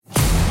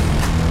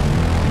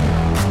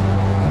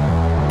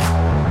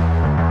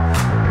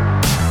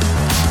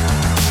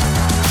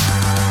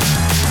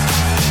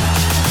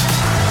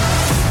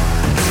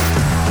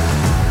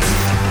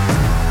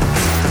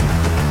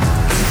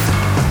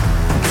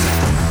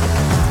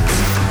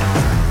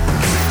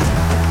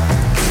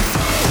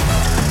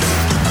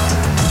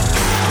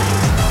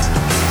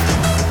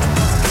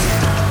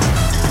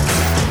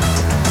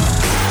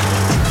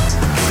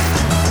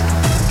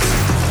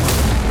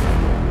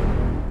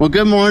Well,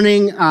 good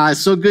morning.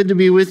 So good to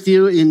be with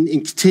you in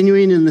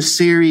continuing in the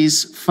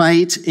series,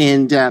 Fight.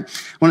 And I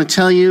want to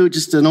tell you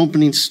just an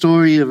opening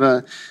story of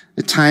a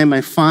time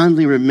I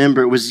fondly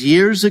remember. It was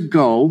years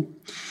ago,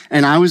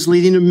 and I was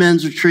leading a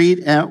men's retreat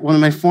at one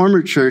of my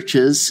former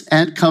churches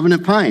at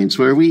Covenant Pines,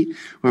 where we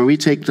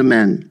take the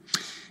men.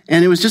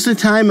 And it was just a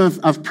time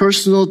of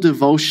personal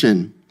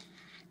devotion.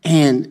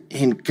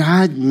 And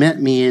God met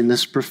me in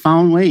this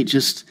profound way,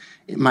 just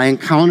my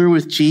encounter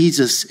with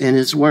Jesus and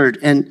his word.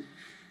 And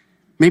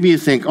maybe you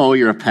think, oh,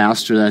 you're a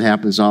pastor, that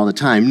happens all the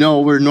time.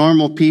 No, we're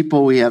normal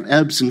people. We have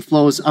ebbs and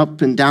flows,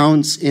 up and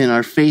downs in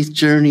our faith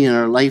journey and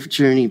our life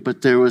journey.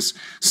 But there was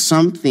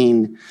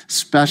something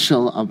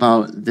special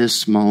about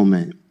this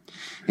moment.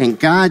 And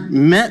God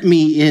met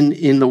me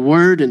in the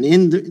word and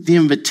in the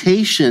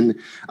invitation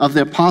of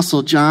the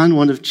Apostle John,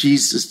 one of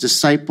Jesus'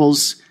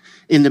 disciples,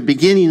 in the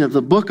beginning of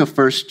the book of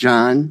 1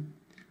 John.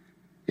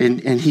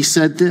 And he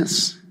said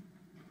this: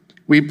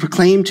 "We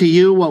proclaim to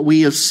you what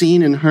we have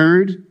seen and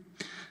heard,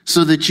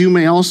 so that you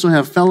may also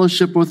have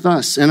fellowship with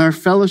us. And our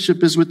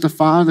fellowship is with the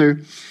Father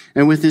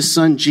and with his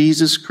Son,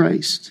 Jesus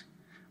Christ.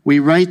 We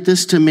write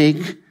this to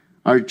make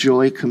our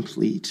joy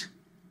complete."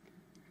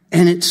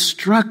 And it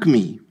struck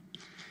me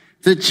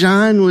that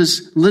John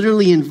was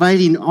literally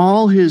inviting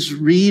all his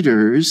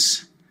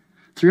readers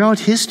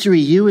throughout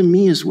history, you and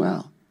me as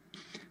well,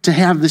 to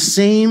have the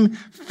same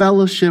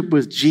fellowship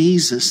with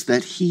Jesus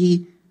that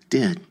he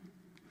did.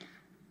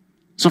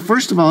 So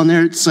first of all, in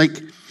there, it's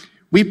like,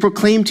 we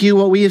proclaim to you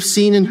what we have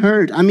seen and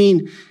heard. I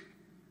mean,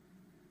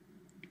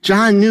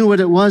 John knew what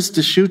it was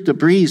to shoot the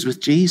breeze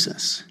with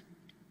Jesus.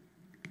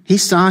 He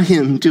saw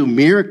him do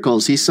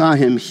miracles. He saw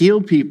him heal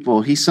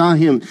people. He saw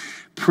him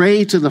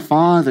pray to the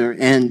Father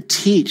and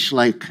teach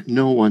like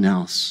no one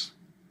else.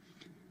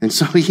 And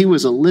so he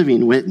was a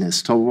living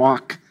witness to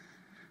walk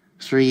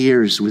 3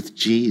 years with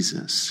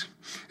Jesus.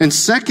 And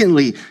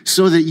secondly,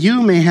 so that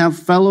you may have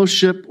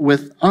fellowship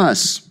with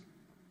us.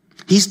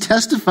 He's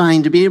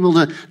testifying to be able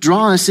to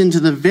draw us into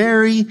the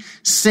very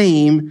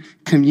same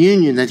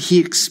communion that he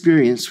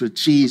experienced with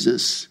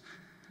Jesus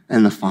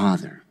and the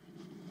Father.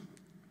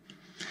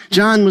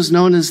 John was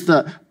known as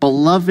the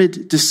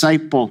beloved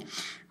disciple.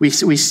 We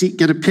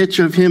get a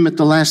picture of him at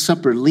the Last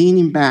Supper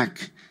leaning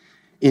back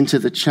into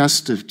the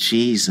chest of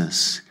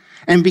Jesus.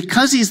 And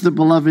because he's the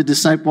beloved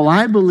disciple,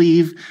 I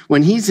believe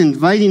when he's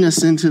inviting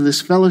us into this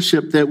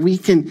fellowship that we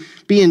can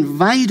be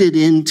invited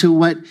into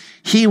what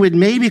he would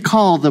maybe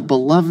call the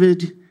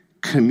beloved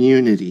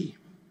community.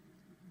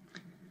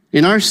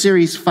 In our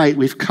series, Fight,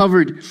 we've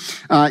covered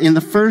in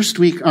the first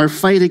week our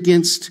fight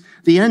against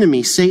the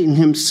enemy, Satan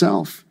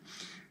himself.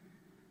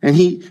 And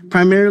he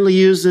primarily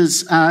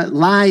uses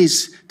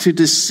lies to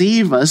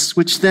deceive us,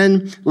 which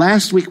then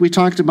last week we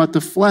talked about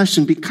the flesh,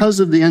 and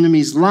because of the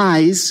enemy's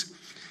lies,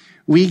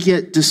 we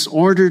get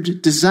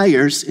disordered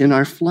desires in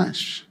our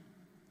flesh.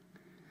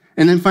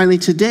 And then finally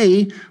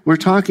today, we're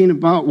talking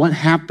about what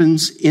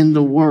happens in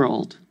the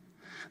world,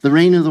 the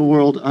reign of the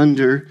world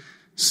under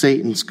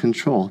Satan's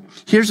control.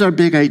 Here's our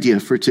big idea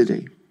for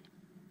today.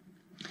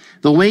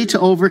 The way to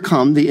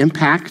overcome the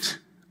impact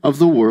of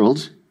the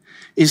world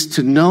is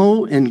to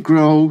know and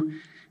grow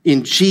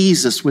in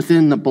Jesus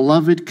within the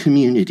beloved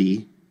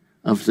community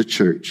of the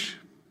church.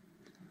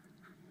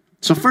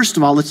 So first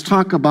of all, let's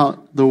talk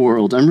about the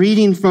world. I'm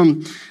reading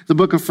from the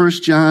book of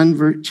 1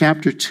 John,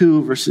 chapter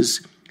 2,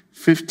 verses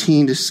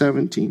 15 to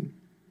 17.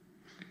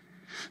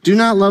 "Do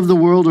not love the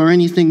world or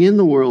anything in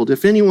the world.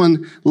 If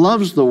anyone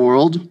loves the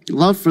world,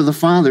 love for the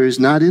Father is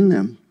not in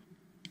them.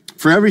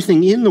 For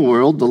everything in the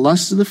world, the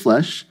lust of the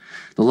flesh,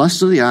 the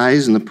lust of the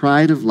eyes, and the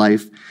pride of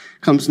life,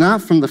 comes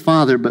not from the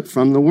Father, but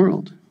from the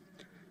world.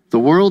 The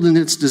world and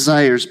its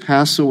desires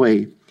pass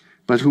away,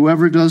 but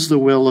whoever does the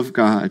will of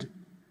God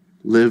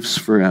lives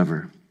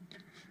forever."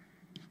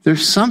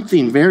 There's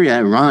something very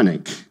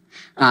ironic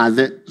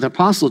that the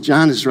Apostle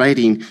John is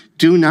writing,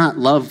 "Do not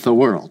love the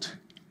world."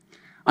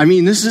 I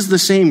mean, this is the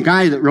same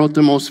guy that wrote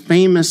the most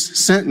famous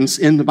sentence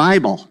in the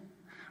Bible.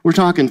 We're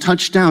talking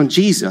touchdown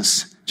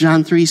Jesus,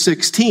 John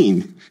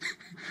 3:16.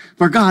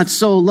 "For God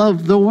so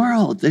loved the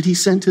world that he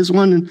sent his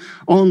one and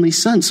only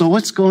Son." So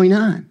what's going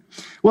on?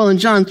 Well, in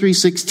John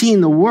 3:16,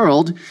 the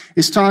world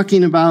is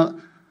talking about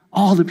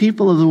all the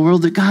people of the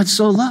world that God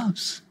so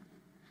loves.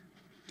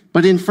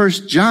 But in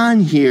 1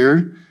 John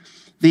here,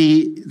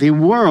 the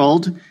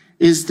world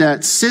is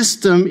that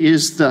system,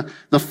 is the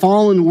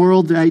fallen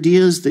world, the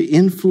ideas, the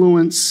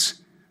influence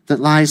that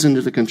lies under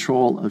the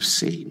control of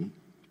Satan.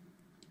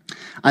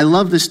 I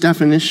love this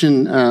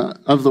definition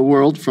of the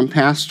world from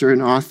pastor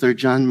and author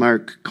John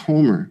Mark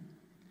Comer.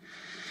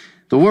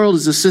 "The world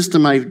is a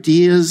system of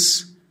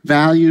ideas,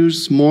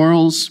 values,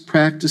 morals,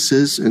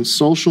 practices, and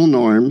social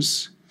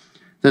norms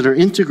that are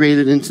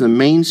integrated into the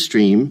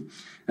mainstream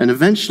and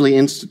eventually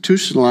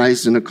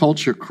institutionalized in a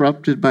culture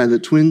corrupted by the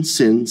twin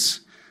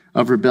sins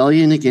of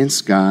rebellion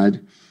against God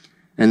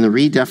and the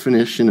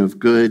redefinition of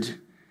good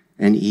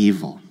and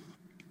evil."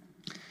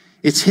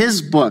 It's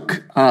his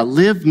book,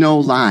 Live No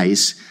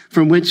Lies,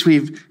 from which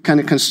we've kind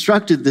of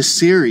constructed this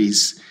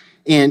series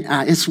And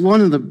it's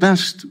one of the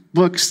best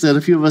books that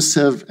a few of us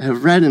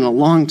have read in a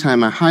long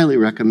time. I highly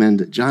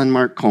recommend it. John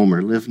Mark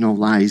Comer, Live No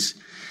Lies.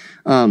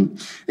 And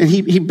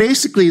he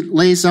basically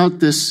lays out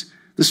this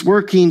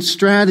working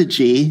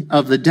strategy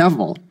of the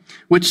devil,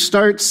 which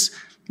starts,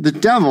 the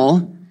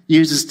devil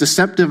uses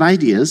deceptive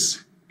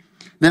ideas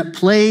that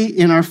play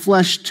in our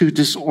flesh to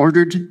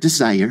disordered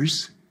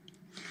desires,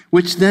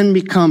 which then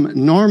become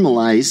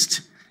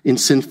normalized in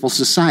sinful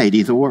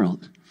society, the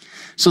world.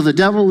 So the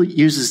devil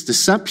uses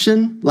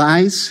deception,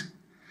 lies.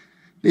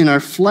 In our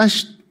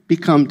flesh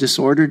become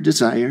disordered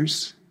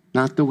desires,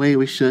 not the way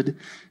we should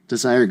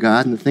desire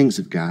God and the things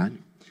of God,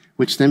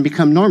 which then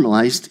become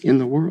normalized in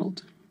the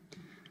world.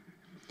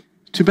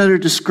 To better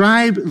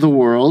describe the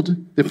world,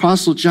 the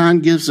Apostle John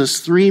gives us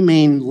three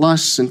main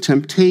lusts and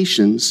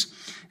temptations.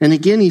 And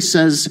again, he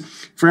says,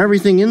 for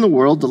everything in the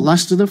world, the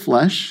lust of the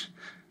flesh,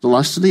 the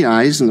lust of the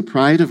eyes, and the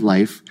pride of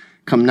life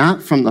come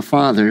not from the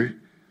Father,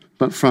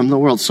 but from the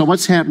world. So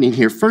what's happening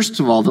here? First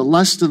of all, the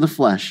lust of the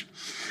flesh.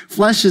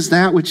 Flesh is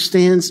that which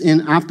stands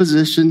in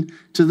opposition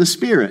to the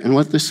Spirit and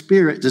what the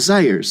Spirit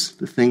desires,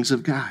 the things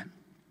of God.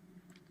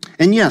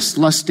 And yes,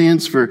 lust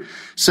stands for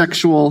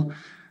sexual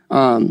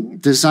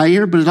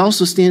desire, but it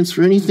also stands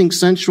for anything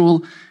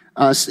sensual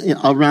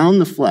around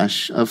the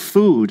flesh, of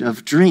food,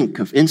 of drink,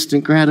 of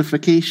instant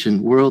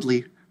gratification,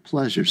 worldly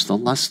pleasures, the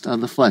lust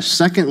of the flesh.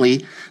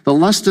 Secondly, the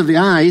lust of the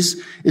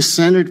eyes is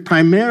centered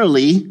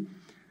primarily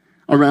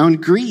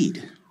around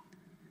greed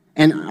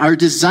and our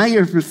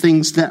desire for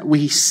things that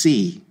we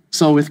see.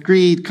 So with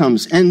greed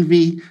comes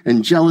envy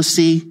and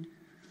jealousy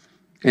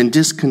and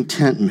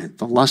discontentment,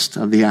 the lust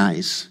of the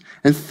eyes.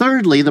 And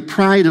thirdly, the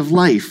pride of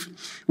life.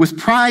 With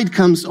pride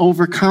comes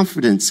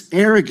overconfidence,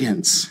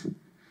 arrogance.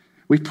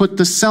 We put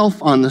the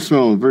self on the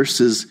throne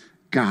versus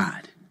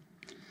God.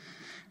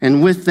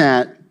 And with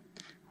that,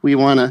 we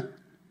want to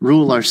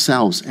rule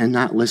ourselves and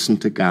not listen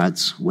to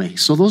God's way.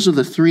 So those are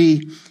the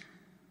three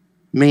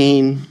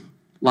main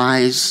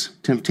lies,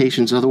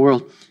 temptations of the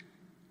world.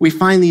 We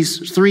find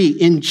these three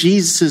in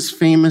Jesus'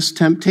 famous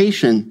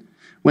temptation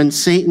when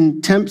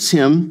Satan tempts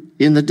him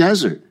in the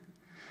desert.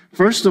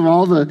 First of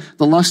all, the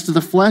lust of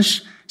the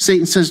flesh,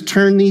 Satan says,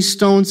 turn these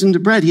stones into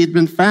bread. He had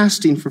been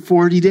fasting for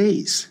 40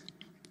 days.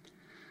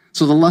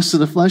 So the lust of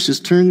the flesh is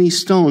turn these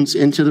stones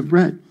into the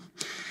bread.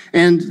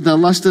 And the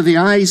lust of the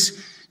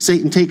eyes,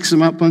 Satan takes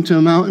him up onto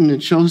a mountain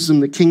and shows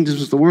him the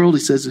kingdoms of the world. He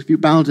says, if you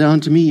bow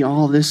down to me,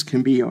 all this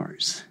can be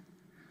yours.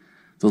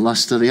 The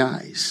lust of the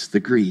eyes, the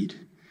greed.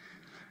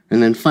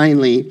 And then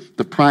finally,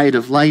 the pride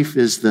of life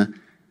is the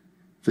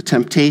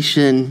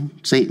temptation.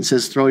 Satan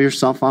says, throw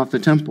yourself off the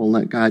temple,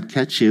 let God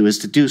catch you, is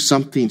to do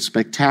something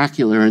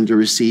spectacular and to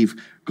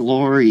receive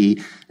glory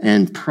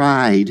and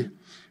pride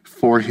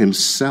for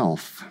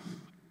himself.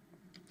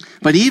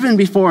 But even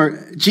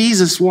before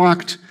Jesus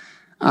walked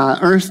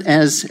earth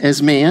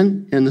as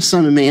man and the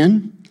Son of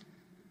Man,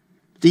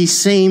 these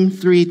same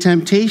three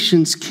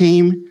temptations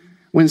came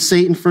when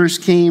Satan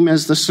first came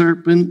as the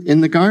serpent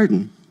in the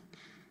garden.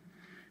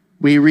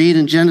 We read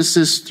in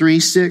Genesis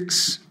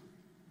 3:6,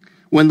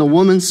 when the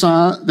woman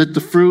saw that the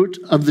fruit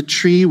of the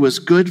tree was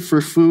good for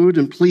food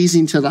and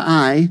pleasing to the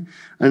eye,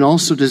 and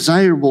also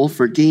desirable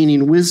for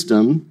gaining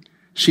wisdom,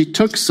 she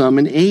took some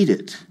and ate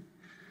it.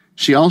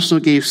 She also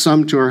gave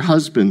some to her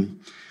husband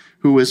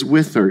who was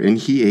with her, and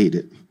he ate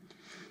it.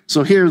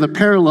 So here the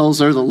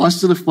parallels are the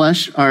lust of the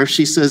flesh are,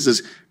 she says,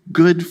 is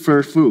good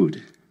for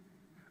food.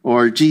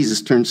 Or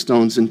Jesus turned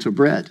stones into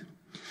bread.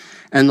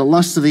 And the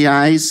lust of the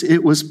eyes,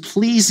 it was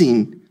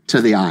pleasing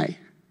to the eye.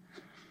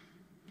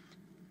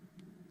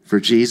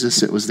 For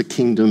Jesus, it was the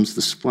kingdoms,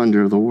 the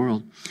splendor of the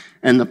world.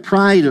 And the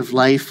pride of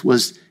life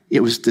was, it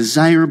was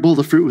desirable,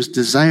 the fruit was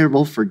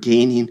desirable for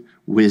gaining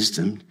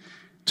wisdom,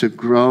 to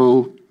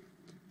grow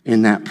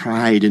in that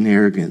pride and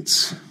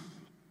arrogance.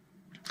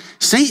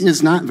 Satan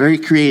is not very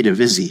creative,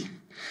 is he?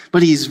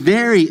 But he's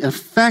very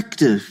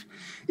effective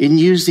in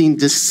using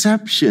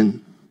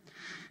deception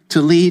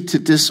to lead to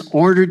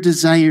disordered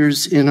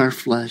desires in our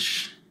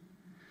flesh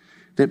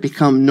that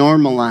become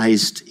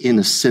normalized in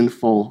a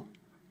sinful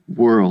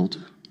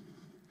world.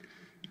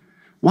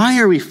 Why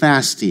are we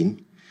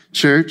fasting,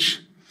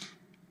 church?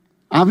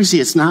 Obviously,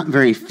 it's not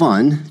very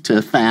fun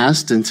to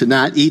fast and to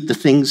not eat the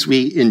things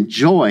we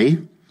enjoy.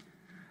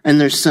 And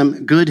there's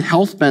some good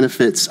health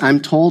benefits. I'm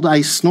told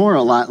I snore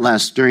a lot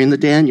less during the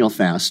Daniel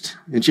fast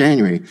in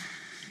January.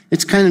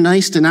 It's kind of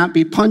nice to not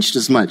be punched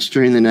as much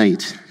during the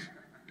night.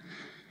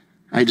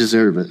 I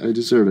deserve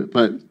it.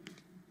 But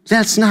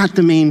that's not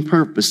the main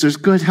purpose. There's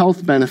good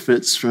health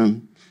benefits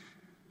from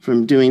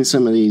doing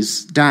some of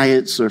these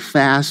diets or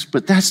fasts,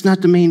 but that's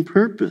not the main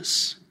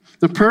purpose.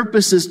 The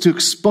purpose is to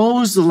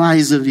expose the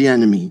lies of the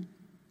enemy,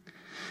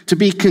 to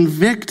be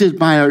convicted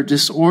by our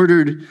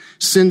disordered,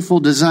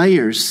 sinful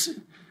desires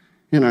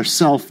in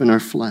ourself and our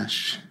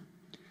flesh,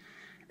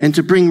 and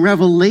to bring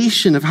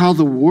revelation of how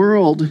the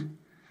world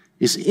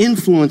is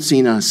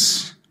influencing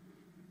us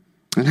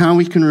and how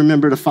we can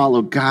remember to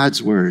follow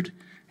God's word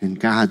and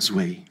God's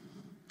way.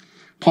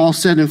 Paul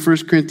said in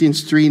 1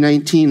 Corinthians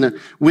 3:19, the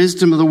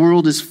wisdom of the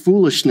world is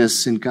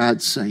foolishness in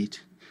God's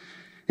sight.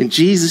 And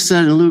Jesus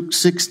said in Luke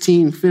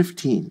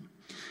 16:15,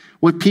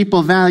 what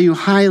people value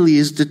highly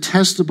is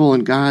detestable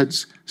in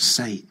God's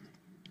sight.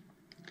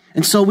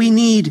 And so we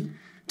need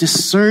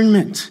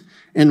discernment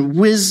and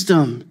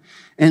wisdom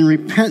and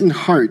repentant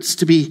hearts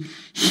to be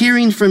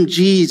hearing from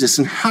Jesus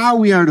and how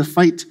we are to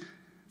fight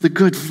the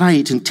good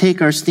fight and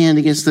take our stand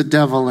against the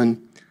devil and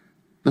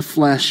the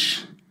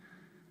flesh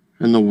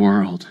and the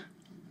world.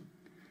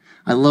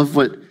 I love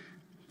what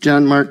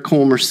John Mark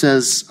Comer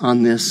says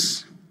on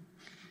this.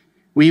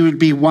 We would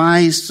be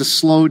wise to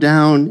slow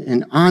down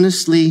and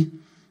honestly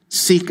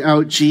seek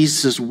out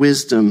Jesus'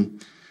 wisdom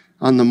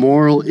on the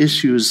moral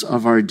issues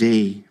of our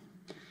day.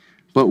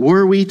 But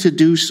were we to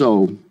do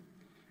so,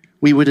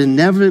 we would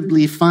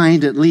inevitably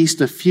find at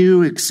least a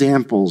few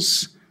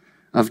examples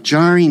of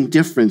jarring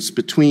difference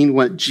between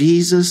what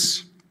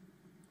Jesus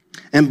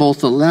and both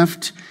the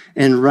left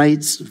and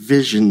right's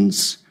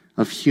visions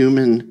of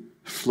human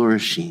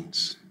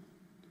flourishings.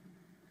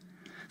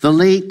 The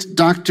late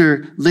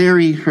Dr.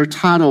 Larry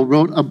Hurtado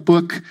wrote a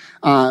book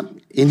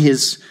in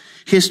his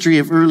history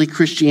of early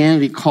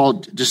Christianity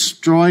called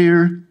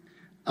Destroyer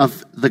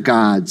of the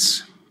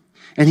Gods.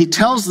 And he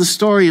tells the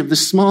story of the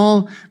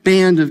small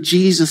band of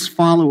Jesus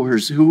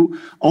followers who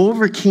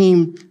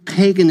overcame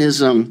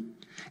paganism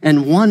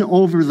and won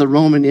over the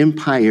Roman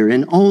Empire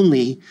in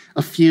only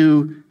a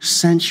few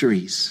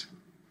centuries.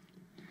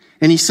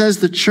 And he says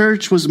the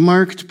church was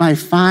marked by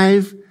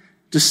 5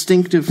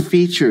 distinctive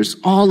features,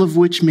 all of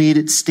which made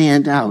it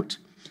stand out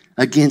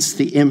against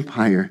the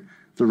empire,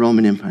 the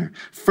Roman Empire.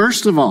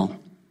 First of all,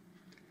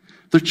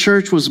 the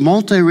church was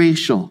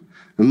multiracial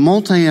and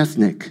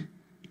multi-ethnic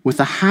with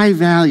a high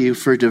value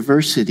for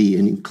diversity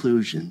and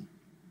inclusion.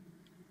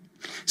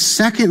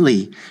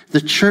 Secondly, the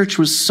church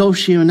was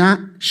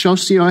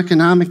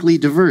socioeconomically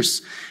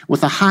diverse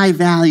with a high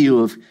value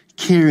of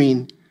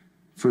caring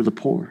for the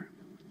poor.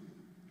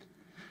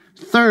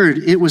 Third,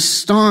 it was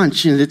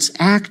staunch in its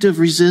active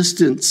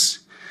resistance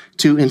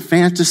to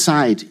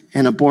infanticide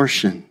and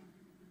abortion.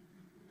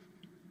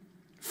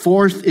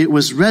 Fourth, it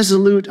was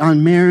resolute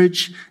on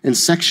marriage and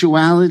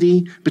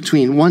sexuality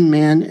between one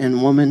man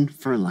and woman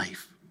for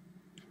life.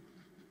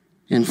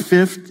 And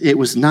fifth, it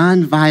was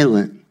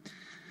nonviolent,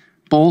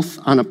 both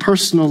on a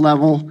personal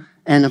level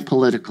and a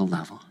political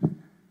level.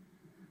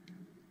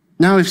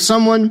 Now, if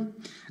someone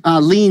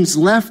leans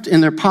left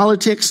in their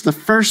politics, the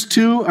first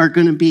 2 are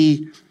going to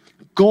be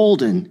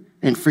golden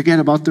and forget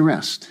about the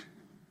rest.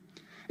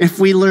 If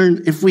we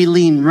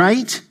lean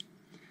right,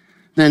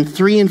 then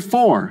 3 and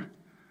 4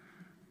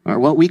 are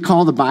what we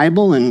call the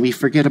Bible, and we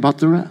forget about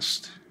the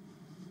rest.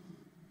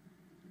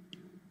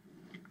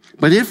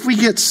 But if we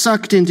get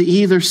sucked into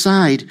either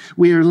side,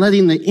 we are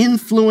letting the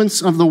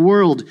influence of the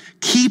world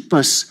keep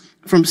us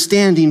from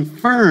standing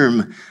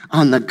firm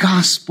on the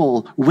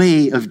gospel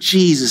way of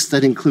Jesus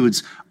that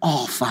includes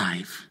all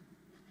 5.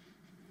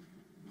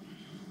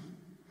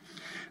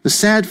 The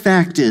sad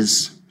fact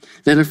is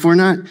that if we're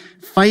not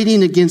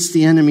fighting against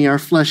the enemy, our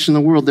flesh and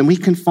the world, then we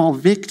can fall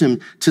victim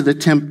to the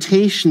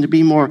temptation to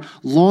be more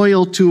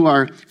loyal to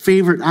our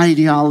favorite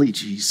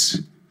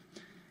ideologies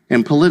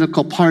and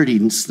political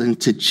parties than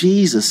to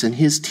Jesus and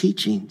his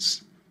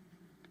teachings.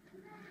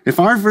 If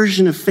our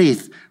version of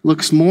faith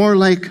looks more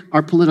like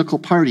our political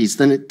parties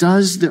than it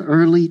does the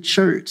early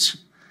church,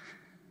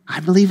 I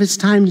believe it's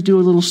time to do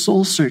a little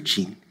soul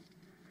searching.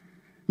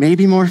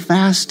 Maybe more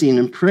fasting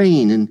and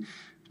praying and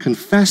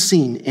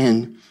confessing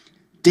and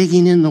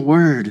digging in the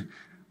word.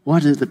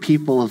 What do the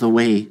people of the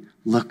way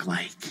look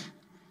like?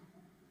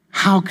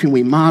 How can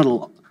we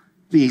model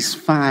these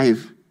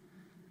 5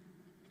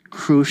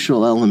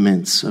 crucial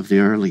elements of the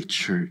early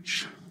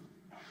church?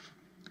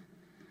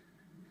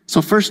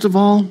 So first of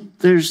all,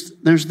 there's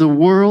the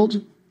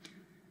world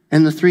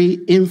and the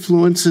 3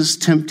 influences,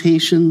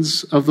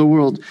 temptations of the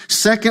world.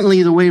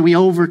 Secondly, the way we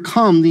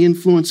overcome the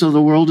influence of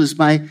the world is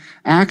by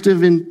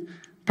active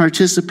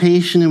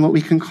participation in what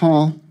we can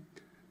call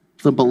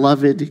the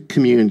beloved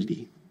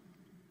community.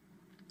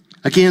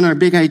 Again, our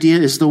big idea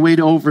is the way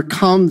to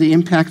overcome the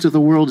impact of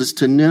the world is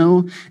to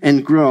know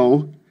and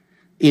grow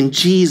in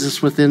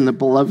Jesus within the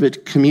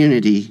beloved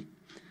community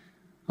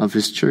of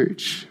his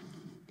church.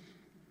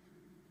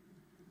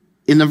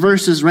 In the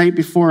verses right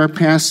before our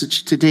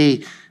passage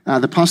today,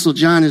 the Apostle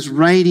John is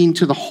writing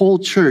to the whole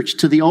church,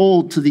 to the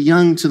old, to the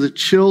young, to the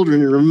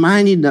children, and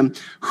reminding them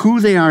who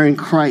they are in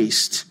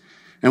Christ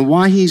and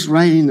why he's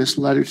writing this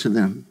letter to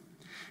them.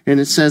 And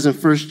it says in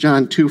 1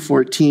 John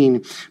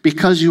 2:14,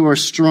 because you are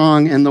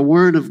strong and the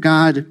word of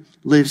God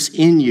lives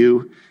in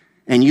you,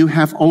 and you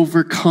have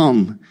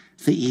overcome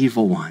the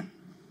evil one.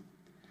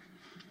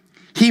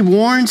 He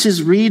warns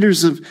his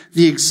readers of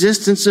the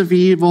existence of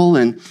evil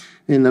and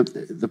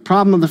the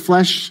problem of the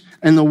flesh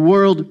and the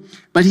world,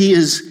 but he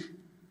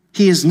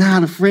is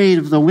not afraid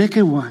of the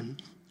wicked one.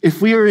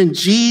 If we are in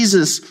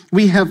Jesus,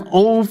 we have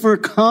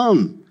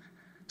overcome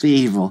the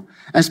evil.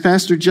 As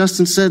Pastor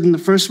Justin said in the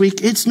first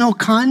week, it's no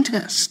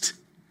contest.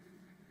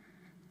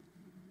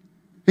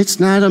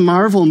 It's not a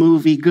Marvel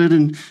movie,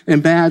 good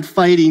and bad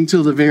fighting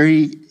till the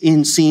very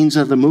end scenes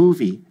of the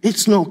movie.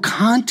 It's no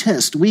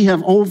contest. We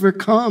have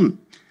overcome.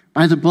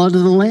 by the blood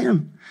of the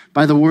Lamb,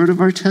 by the word of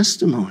our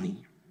testimony.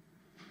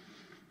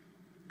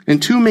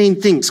 And two main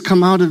things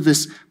come out of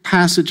this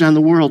passage on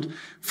the world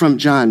from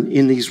John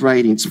in these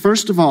writings.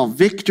 First of all,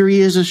 victory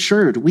is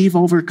assured. We've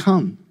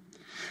overcome.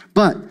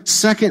 But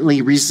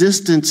secondly,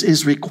 resistance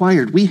is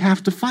required. We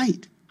have to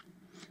fight.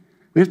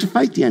 We have to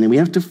fight the enemy. We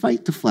have to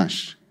fight the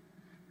flesh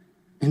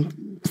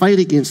and fight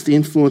against the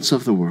influence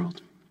of the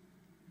world.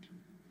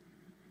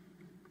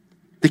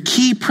 The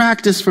key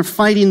practice for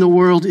fighting the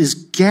world is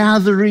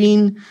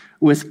gathering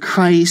with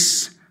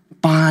Christ's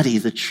body,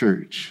 the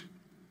church.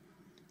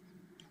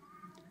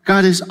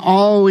 God has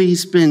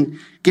always been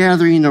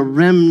gathering a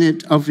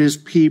remnant of his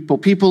people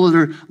that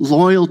are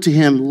loyal to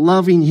him,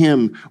 loving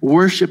him,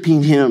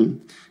 worshiping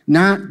him,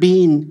 not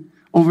being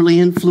overly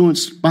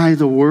influenced by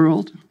the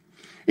world.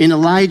 In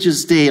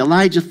Elijah's day,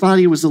 Elijah thought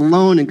he was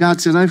alone, and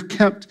God said, I've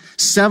kept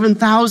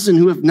 7,000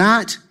 who have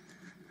not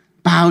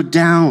bowed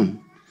down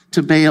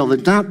to Baal,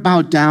 that not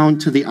bowed down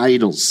to the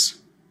idols.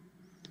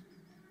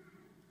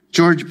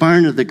 George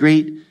Barna, the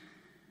great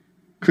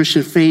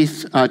Christian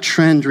faith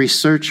trend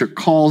researcher,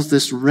 calls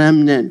this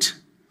remnant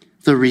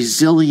the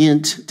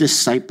resilient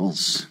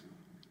disciples.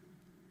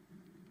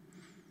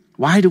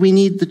 Why do we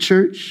need the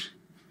church?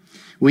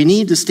 We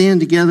need to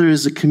stand together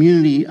as a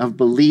community of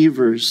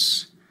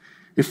believers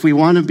if we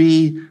want to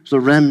be the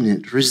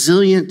remnant,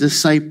 resilient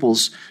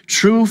disciples,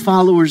 true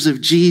followers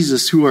of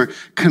Jesus who are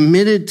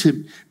committed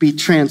to be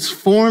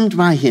transformed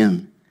by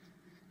him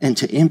and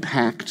to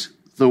impact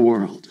the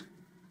world.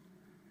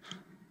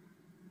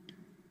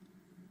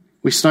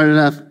 We started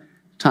off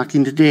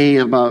talking today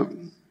about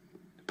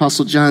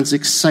Apostle John's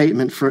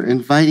excitement for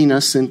inviting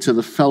us into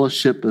the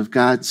fellowship of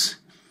God's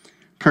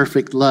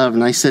perfect love.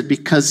 And I said,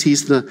 because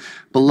he's the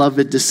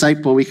beloved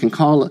disciple, we can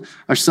call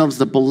ourselves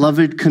the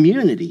beloved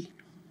community.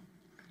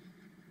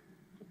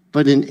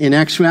 But in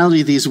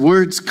actuality, these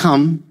words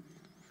come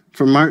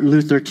from Martin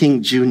Luther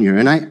King Jr.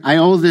 And I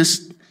owe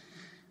this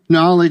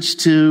knowledge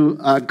to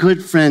a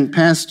good friend,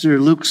 Pastor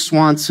Luke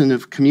Swanson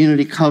of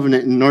Community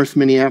Covenant in North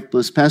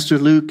Minneapolis. Pastor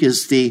Luke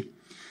is the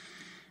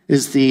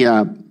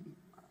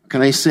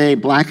can I say,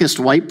 blackest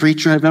white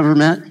preacher I've ever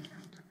met?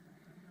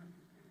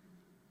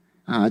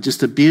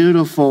 Just a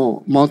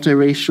beautiful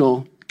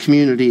multiracial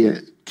community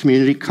at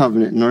Community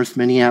Covenant in North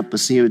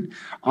Minneapolis. He would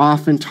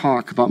often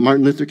talk about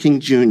Martin Luther King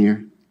Jr.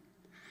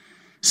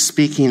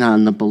 speaking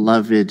on the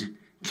beloved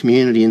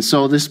community. And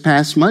so this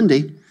past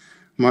Monday,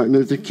 Martin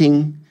Luther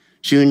King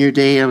Jr.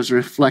 Day, I was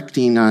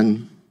reflecting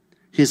on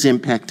his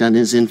impact, on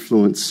his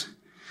influence.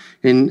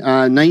 In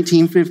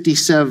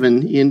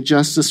 1957, in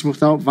Justice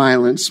Without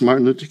Violence,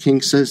 Martin Luther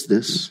King says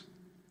this,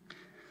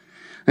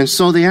 and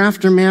so the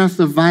aftermath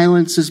of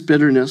violence is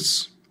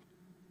bitterness.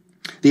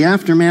 The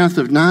aftermath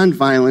of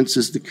nonviolence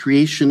is the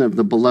creation of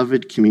the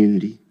beloved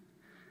community.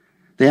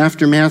 The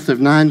aftermath of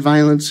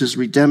nonviolence is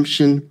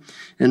redemption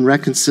and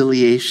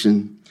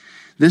reconciliation.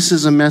 This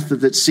is a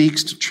method that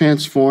seeks to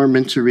transform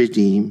and to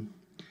redeem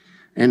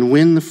and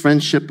win the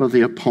friendship of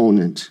the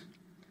opponent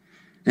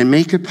and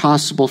make it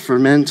possible for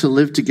men to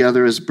live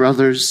together as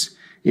brothers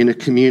in a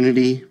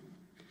community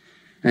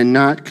and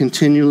not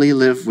continually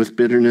live with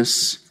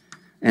bitterness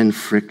and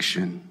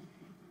friction.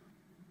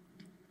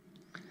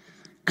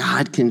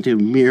 God can do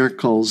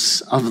miracles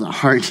of the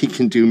heart. He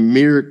can do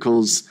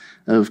miracles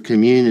of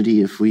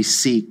community if we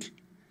seek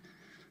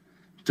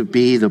to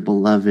be the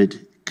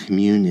beloved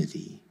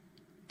community.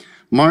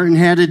 Martin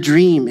had a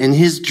dream, and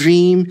his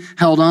dream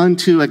held on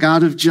to a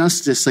God of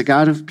justice, a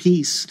God of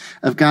peace,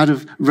 a God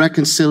of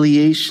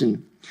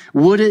reconciliation.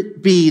 Would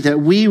it be that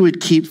we would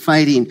keep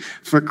fighting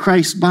for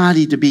Christ's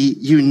body to be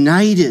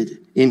united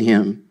in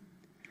him,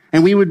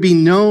 and we would be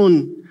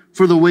known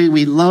for the way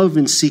we love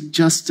and seek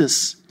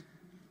justice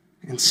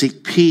and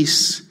seek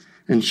peace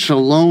and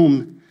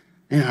shalom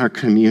in our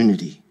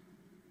community?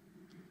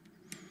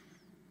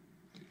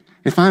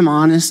 If I'm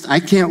honest, I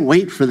can't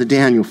wait for the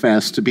Daniel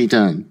fast to be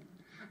done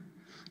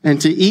and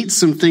to eat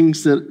some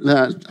things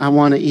that I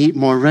want to eat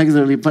more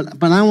regularly.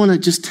 But I want to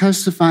just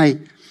testify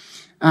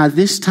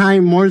this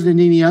time more than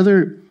any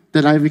other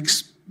that I've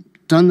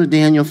done the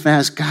Daniel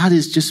fast. God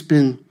has just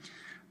been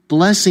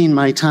blessing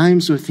my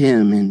times with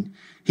him. And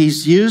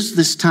he's used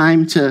this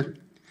time to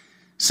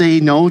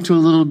say no to a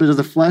little bit of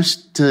the flesh,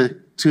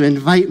 to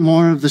invite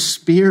more of the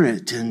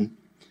Spirit. And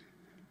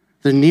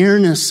the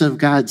nearness of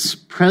God's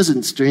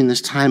presence during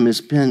this time has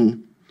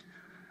been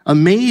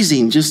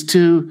amazing, just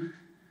to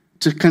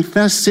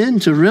confess sin,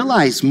 to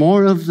realize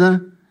more of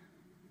the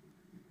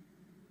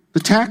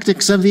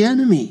tactics of the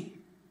enemy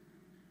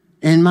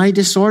and my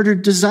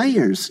disordered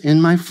desires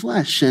in my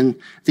flesh and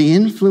the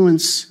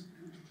influence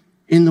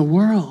in the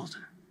world.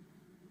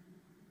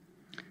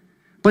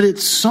 But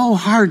it's so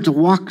hard to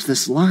walk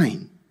this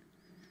line,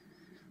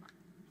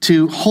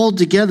 to hold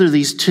together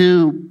these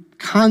two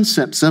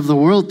concepts of the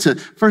world, to,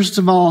 first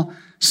of all,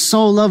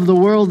 so love the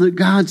world that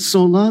God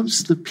so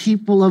loves the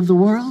people of the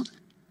world,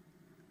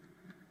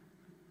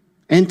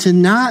 and to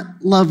not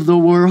love the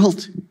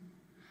world,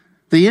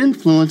 the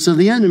influence of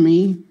the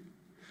enemy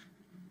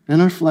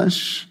and our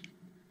flesh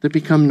that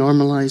become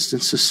normalized in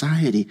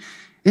society.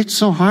 It's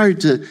so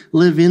hard to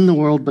live in the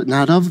world but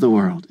not of the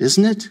world,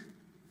 isn't it?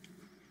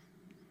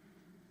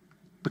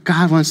 But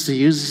God wants to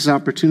use these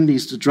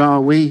opportunities to draw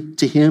away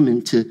to him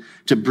and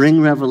to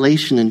bring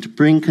revelation and to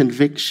bring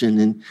conviction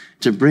and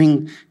to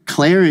bring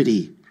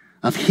clarity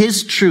of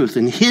his truth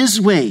and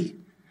his way,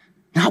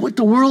 not what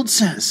the world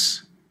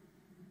says.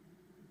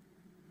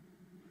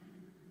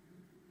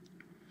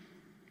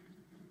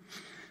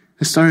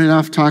 I started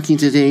off talking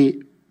today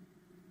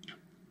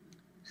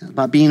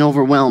about being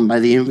overwhelmed by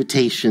the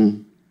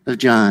invitation of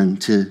John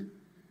to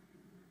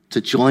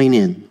join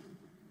in,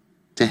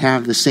 to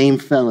have the same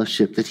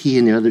fellowship that he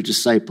and the other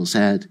disciples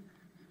had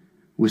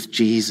with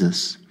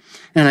Jesus.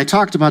 And I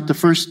talked about the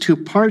first two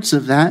parts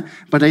of that,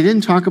 but I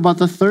didn't talk about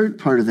the third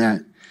part of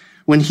that.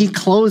 When he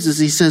closes,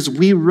 he says,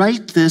 we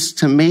write this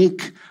to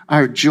make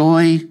our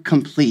joy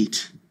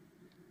complete.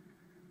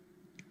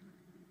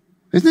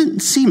 Doesn't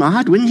it seem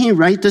odd? Wouldn't he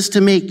write this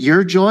to make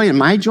your joy and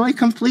my joy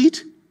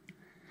complete?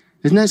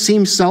 Doesn't that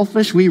seem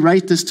selfish? We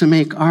write this to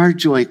make our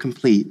joy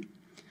complete.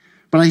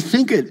 But I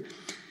think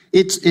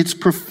it's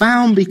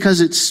profound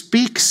because it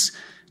speaks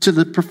to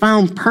the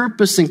profound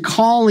purpose and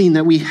calling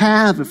that we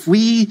have. If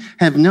we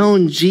have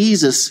known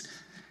Jesus,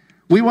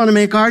 we want to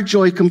make our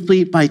joy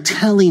complete by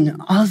telling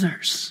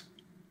others.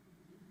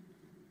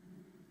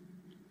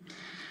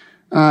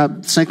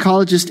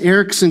 Psychologist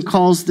Erickson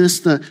calls this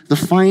the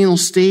final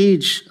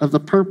stage of the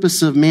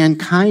purpose of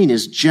mankind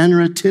is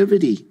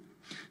generativity,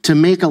 to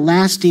make a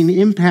lasting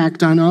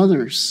impact on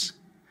others,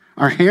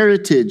 our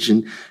heritage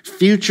and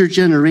future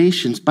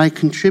generations by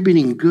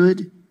contributing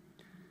good,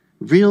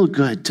 real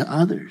good to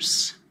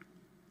others.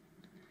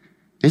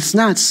 It's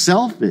not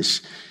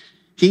selfish.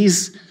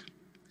 He's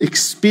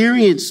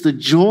experienced the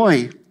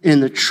joy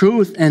and the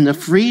truth and the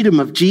freedom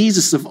of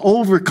Jesus, of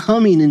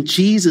overcoming in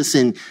Jesus,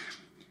 and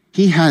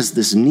he has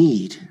this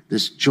need,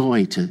 this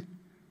joy to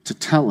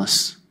tell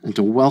us and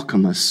to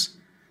welcome us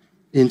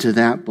into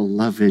that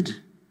beloved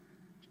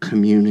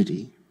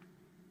community.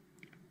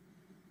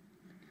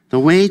 The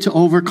way to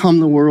overcome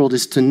the world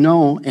is to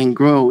know and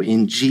grow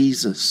in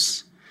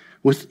Jesus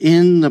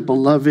within the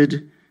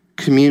beloved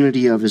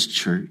community of his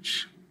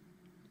church.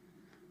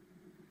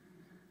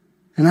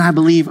 And I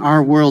believe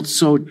our world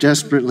so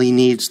desperately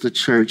needs the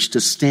church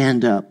to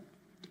stand up,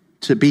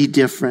 to be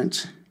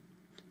different,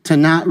 to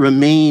not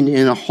remain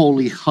in a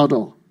holy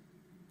huddle.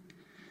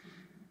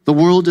 The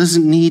world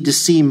doesn't need to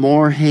see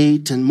more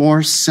hate and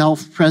more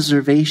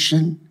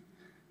self-preservation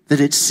that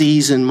it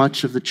sees in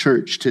much of the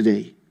church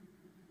today.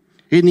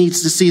 It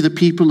needs to see the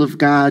people of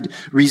God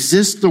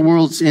resist the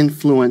world's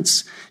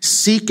influence,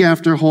 seek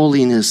after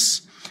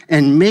holiness,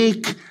 and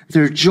make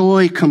their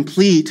joy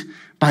complete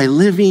by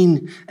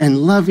living and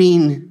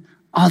loving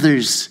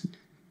others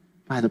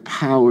by the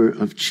power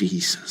of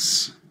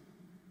Jesus.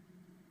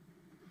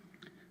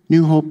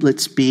 New Hope,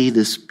 let's be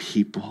this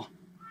people,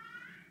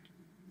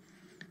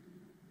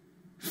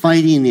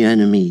 fighting the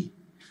enemy,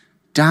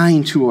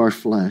 dying to our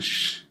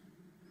flesh,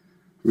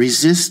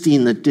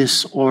 resisting the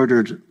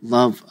disordered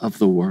love of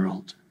the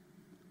world.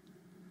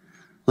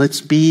 Let's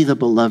be the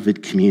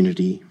beloved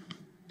community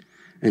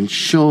and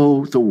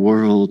show the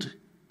world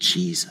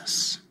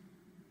Jesus.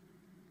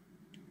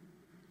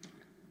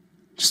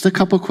 Just a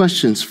couple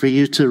questions for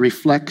you to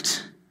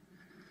reflect.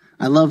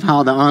 I love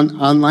how the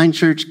online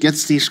church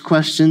gets these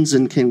questions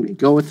and can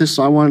go with this,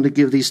 so I wanted to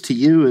give these to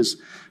you.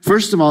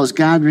 First of all, is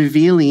God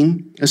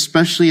revealing,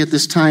 especially at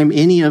this time,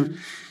 any of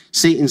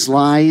Satan's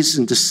lies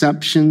and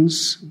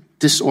deceptions,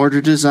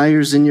 disordered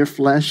desires in your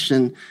flesh,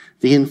 and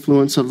the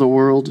influence of the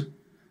world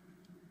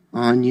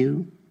on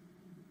you?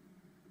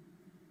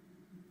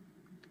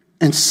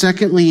 And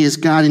secondly, is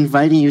God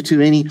inviting you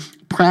to any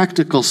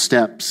practical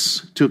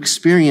steps to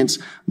experience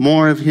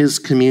more of his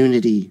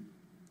community,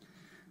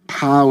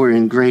 power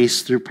and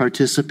grace through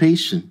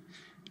participation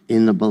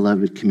in the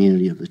beloved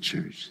community of the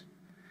church?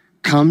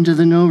 Come to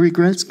the No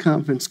Regrets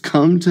Conference.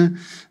 Come to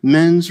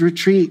men's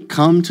retreat.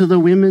 Come to the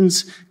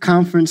women's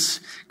conference.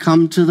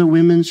 Come to the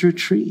women's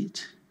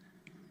retreat.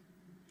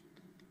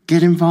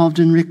 Get involved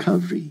in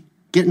recovery.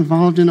 Get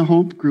involved in a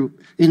hope group,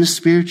 in a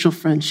spiritual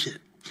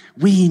friendship.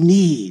 We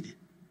need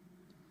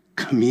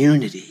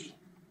community.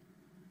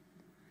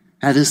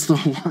 That is the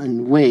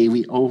one way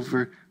we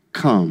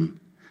overcome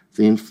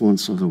the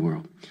influence of the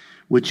world.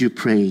 Would you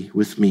pray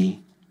with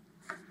me?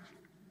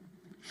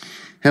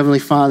 Heavenly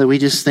Father, we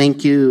just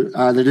thank you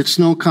that it's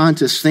no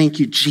contest. Thank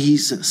you,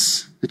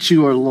 Jesus, that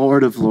you are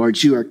Lord of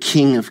Lords. You are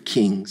King of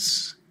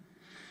Kings.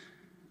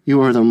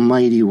 You are the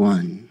mighty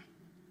one.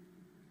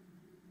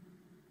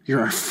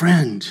 You're our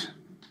friend.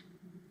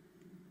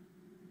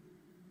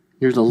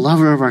 You're the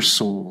lover of our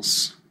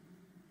souls.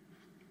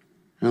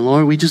 And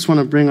Lord, we just want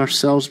to bring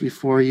ourselves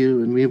before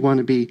you, and we want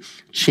to be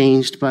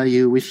changed by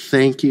you. We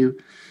thank you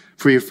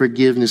for your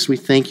forgiveness. We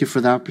thank you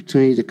for the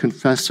opportunity to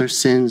confess our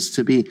sins,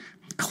 to be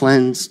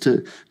cleansed,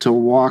 to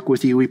walk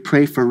with you. We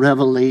pray for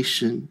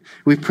revelation.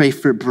 We pray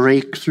for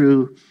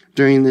breakthrough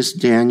during this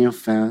Daniel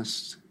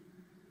fast.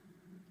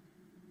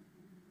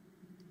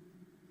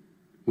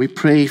 We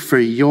pray for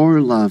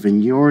your love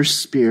and your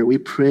spirit. We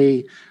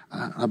pray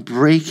a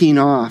breaking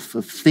off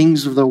of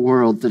things of the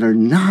world that are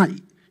not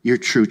your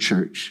true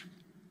church.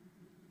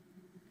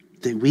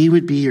 That we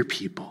would be your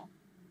people.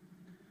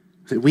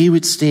 That we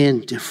would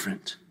stand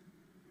different.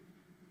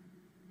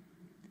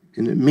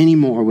 And that many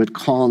more would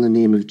call on the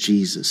name of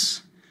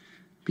Jesus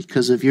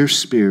because of your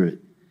Spirit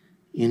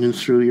in and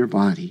through your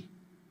body,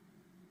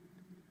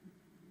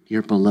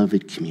 your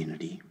beloved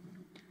community.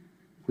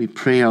 We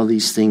pray all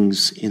these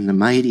things in the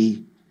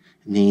mighty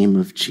name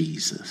of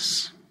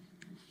Jesus.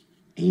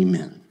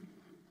 Amen.